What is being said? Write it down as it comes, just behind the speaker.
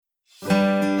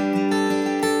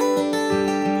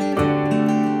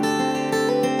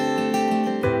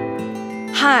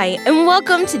Hi, and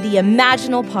welcome to the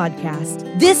Imaginal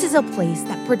Podcast. This is a place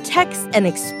that protects and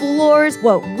explores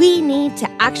what we need to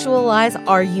actualize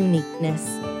our uniqueness.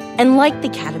 And like the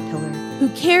caterpillar, who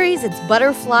carries its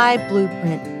butterfly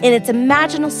blueprint in its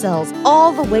imaginal cells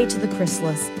all the way to the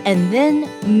chrysalis, and then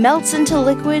melts into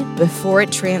liquid before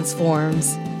it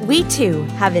transforms, we too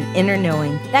have an inner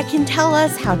knowing that can tell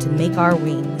us how to make our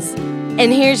wings.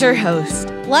 And here's your host,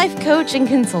 life coach and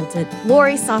consultant,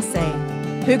 Lori Sauce,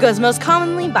 who goes most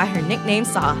commonly by her nickname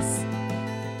Sauce.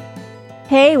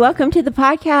 Hey, welcome to the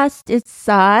podcast. It's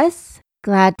Sauce.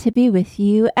 Glad to be with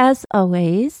you as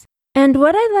always. And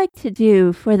what I like to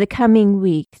do for the coming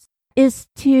weeks is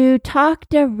to talk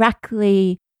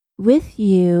directly with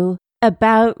you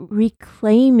about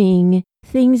reclaiming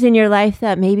things in your life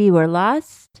that maybe were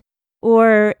lost,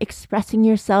 or expressing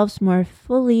yourselves more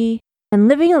fully and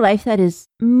living a life that is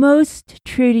most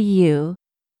true to you.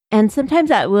 And sometimes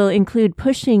that will include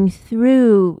pushing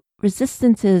through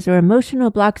resistances or emotional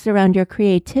blocks around your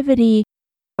creativity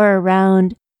or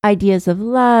around ideas of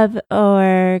love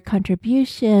or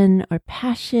contribution or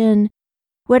passion.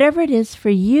 Whatever it is for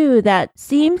you that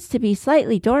seems to be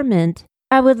slightly dormant,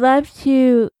 I would love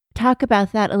to talk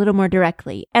about that a little more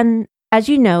directly. And as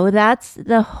you know, that's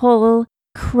the whole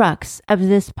crux of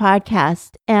this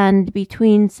podcast. And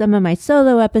between some of my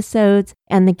solo episodes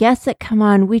and the guests that come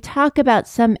on, we talk about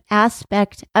some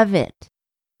aspect of it.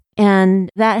 And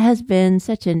that has been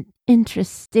such an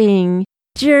interesting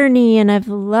journey, and I've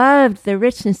loved the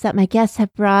richness that my guests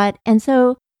have brought. And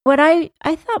so what I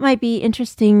thought might be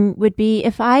interesting would be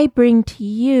if I bring to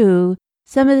you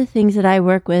some of the things that I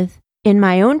work with in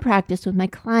my own practice with my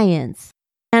clients.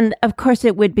 And of course,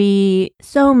 it would be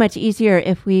so much easier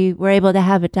if we were able to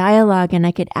have a dialogue and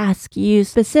I could ask you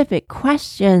specific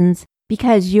questions,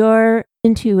 because your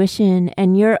intuition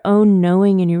and your own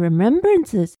knowing and your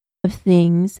remembrances of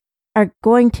things are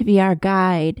going to be our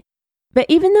guide. But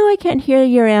even though I can't hear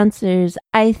your answers,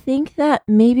 I think that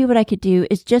maybe what I could do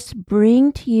is just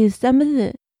bring to you some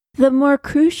of the more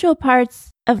crucial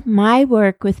parts of my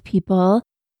work with people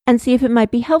and see if it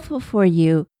might be helpful for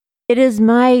you. It is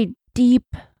my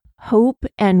deep hope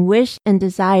and wish and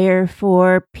desire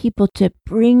for people to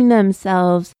bring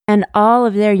themselves and all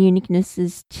of their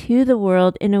uniquenesses to the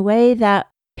world in a way that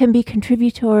can be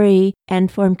contributory and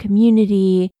form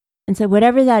community. And so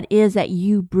whatever that is that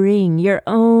you bring, your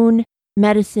own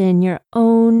medicine, your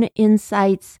own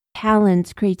insights,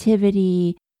 talents,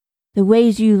 creativity, the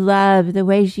ways you love, the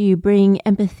ways you bring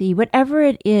empathy, whatever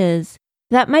it is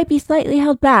that might be slightly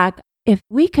held back, if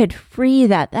we could free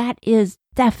that, that is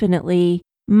definitely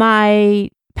my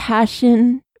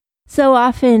passion. So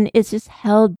often it's just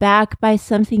held back by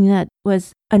something that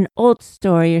was an old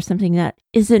story or something that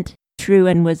isn't true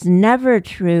and was never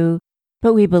true,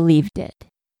 but we believed it.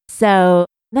 So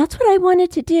that's what I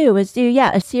wanted to do, was do,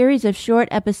 a series of short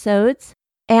episodes.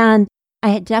 And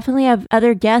I definitely have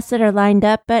other guests that are lined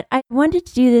up, but I wanted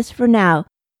to do this for now,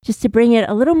 just to bring it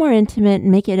a little more intimate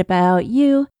and make it about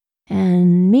you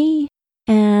and me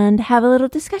and have a little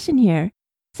discussion here.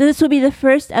 So this will be the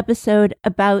first episode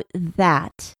about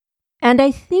that. And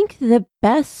I think the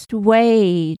best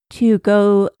way to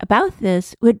go about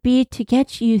this would be to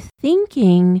get you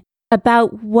thinking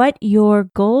about what your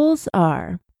goals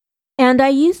are. And I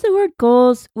use the word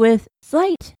goals with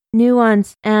slight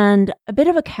nuance and a bit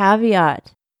of a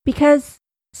caveat, because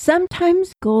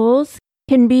sometimes goals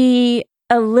can be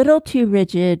a little too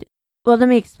rigid. Well, let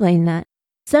me explain that.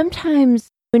 Sometimes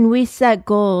when we set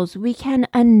goals, we can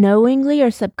unknowingly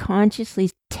or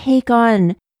subconsciously take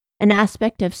on an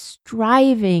aspect of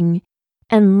striving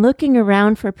and looking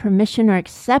around for permission or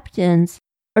acceptance,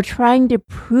 or trying to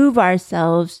prove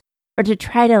ourselves, or to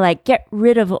try to get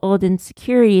rid of old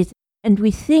insecurities. And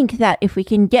we think that if we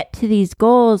can get to these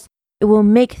goals, it will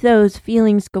make those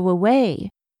feelings go away.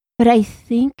 But I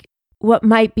think what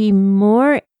might be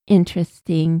more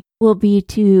interesting will be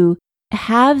to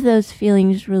have those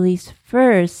feelings release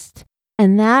first,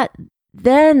 and that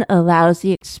then allows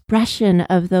the expression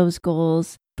of those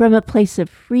goals from a place of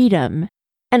freedom.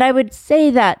 And I would say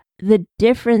that the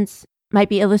difference might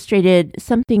be illustrated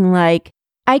something like,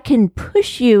 I can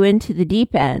push you into the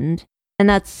deep end, and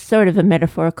that's sort of a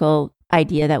metaphorical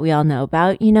idea that we all know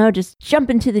about, just jump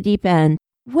into the deep end,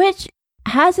 which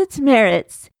has its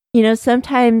merits.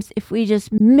 Sometimes if we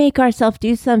just make ourselves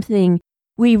do something,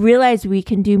 we realize we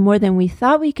can do more than we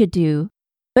thought we could do,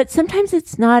 but sometimes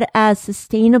it's not as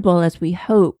sustainable as we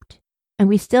hoped. And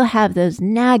we still have those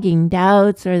nagging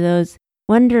doubts or those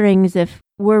wonderings if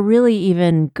we're really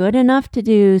even good enough to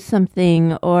do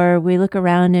something, or we look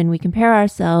around and we compare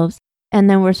ourselves, and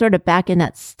then we're sort of back in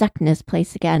that stuckness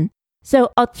place again.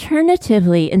 So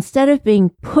alternatively, instead of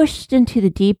being pushed into the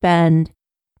deep end,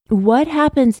 what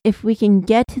happens if we can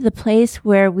get to the place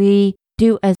where we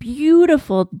do a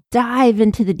beautiful dive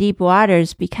into the deep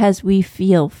waters because we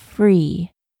feel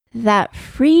free? That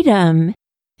freedom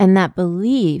and that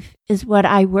belief is what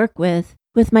I work with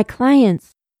my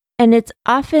clients. And it's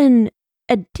often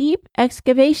a deep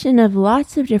excavation of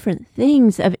lots of different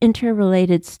things, of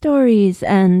interrelated stories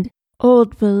and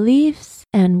old beliefs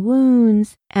and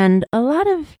wounds, and a lot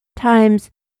of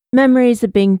times memories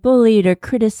of being bullied or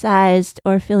criticized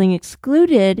or feeling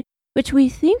excluded, which we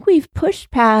think we've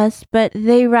pushed past, but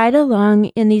they ride along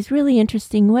in these really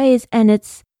interesting ways. And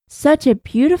it's such a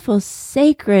beautiful,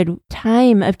 sacred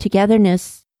time of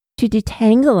togetherness to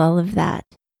detangle all of that.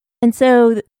 And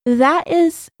so that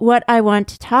is what I want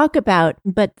to talk about.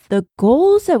 But the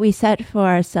goals that we set for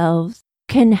ourselves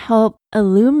can help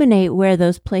illuminate where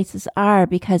those places are,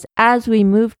 because as we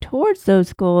move towards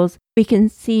those goals, we can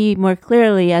see more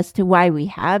clearly as to why we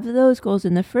have those goals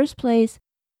in the first place,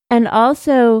 and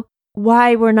also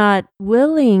why we're not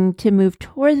willing to move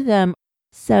toward them.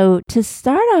 So to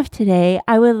start off today,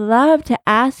 I would love to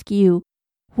ask you,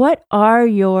 what are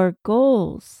your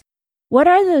goals? What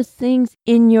are those things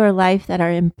in your life that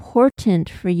are important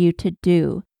for you to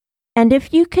do? And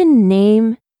if you can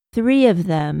name 3 of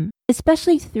them,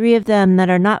 especially 3 of them that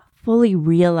are not fully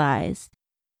realized.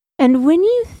 And when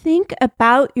you think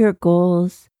about your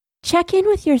goals, check in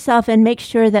with yourself and make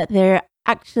sure that they're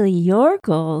actually your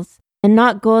goals and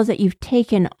not goals that you've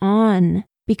taken on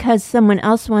because someone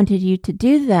else wanted you to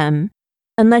do them,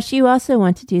 unless you also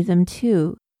want to do them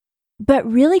too. But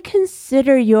really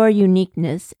consider your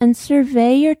uniqueness and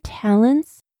survey your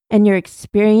talents and your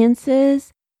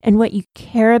experiences and what you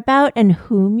care about and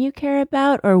whom you care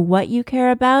about or what you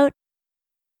care about.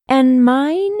 And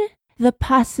mine the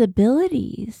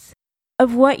possibilities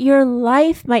of what your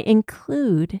life might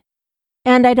include.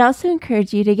 And I'd also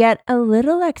encourage you to get a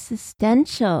little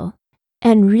existential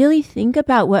and really think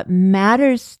about what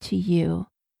matters to you.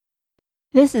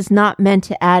 This is not meant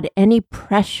to add any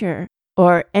pressure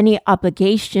or any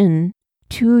obligation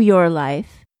to your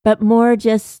life, but more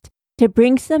just to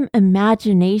bring some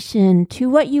imagination to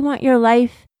what you want your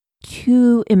life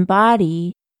to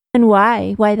embody and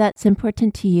why that's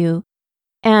important to you.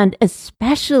 And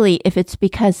especially if it's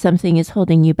because something is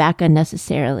holding you back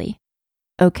unnecessarily.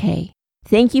 Okay,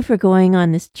 thank you for going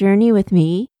on this journey with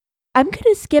me. I'm going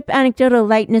to skip anecdotal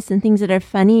lightness and things that are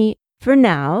funny for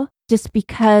now, just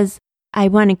because I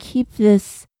want to keep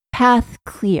this path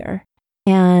clear.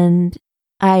 And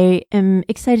I am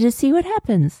excited to see what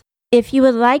happens. If you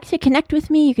would like to connect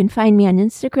with me, you can find me on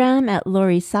Instagram at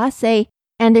Lori Sase.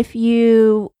 And if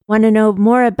you want to know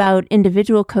more about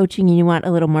individual coaching and you want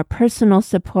a little more personal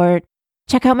support,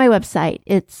 check out my website.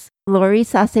 It's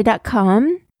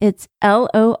lorisase.com. It's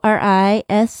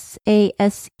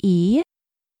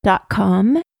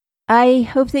LORISASE.com. I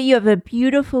hope that you have a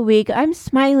beautiful week. I'm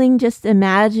smiling just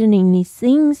imagining these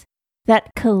things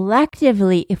that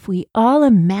collectively, if we all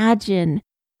imagine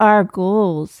our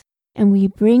goals and we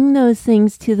bring those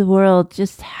things to the world,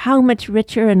 just how much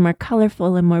richer and more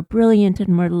colorful and more brilliant and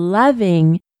more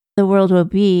loving the world will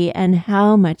be, and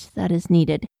how much that is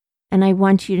needed. And I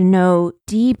want you to know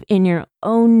deep in your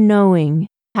own knowing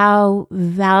how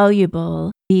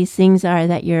valuable these things are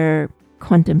that you're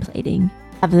contemplating.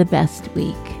 Have the best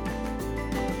week.